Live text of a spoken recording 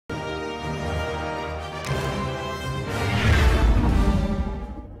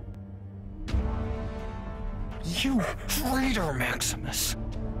You traitor, Maximus!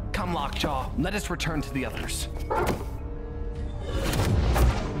 Come, Lockjaw, let us return to the others.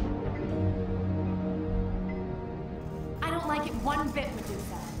 I don't like it one bit,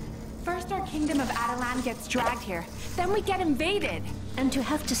 Medusa. First our kingdom of Adelan gets dragged here, then we get invaded. And to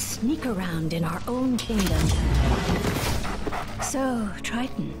have to sneak around in our own kingdom. So,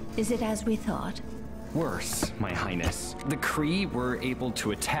 Triton, is it as we thought? Worse, my highness. The Kree were able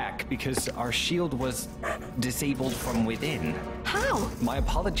to attack because our shield was disabled from within. How? My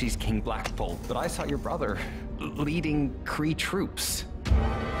apologies, King Blackbolt, but I saw your brother leading Kree troops.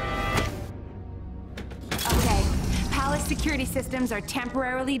 Okay, palace security systems are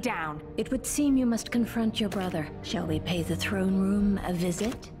temporarily down. It would seem you must confront your brother. Shall we pay the throne room a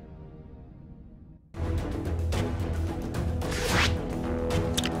visit?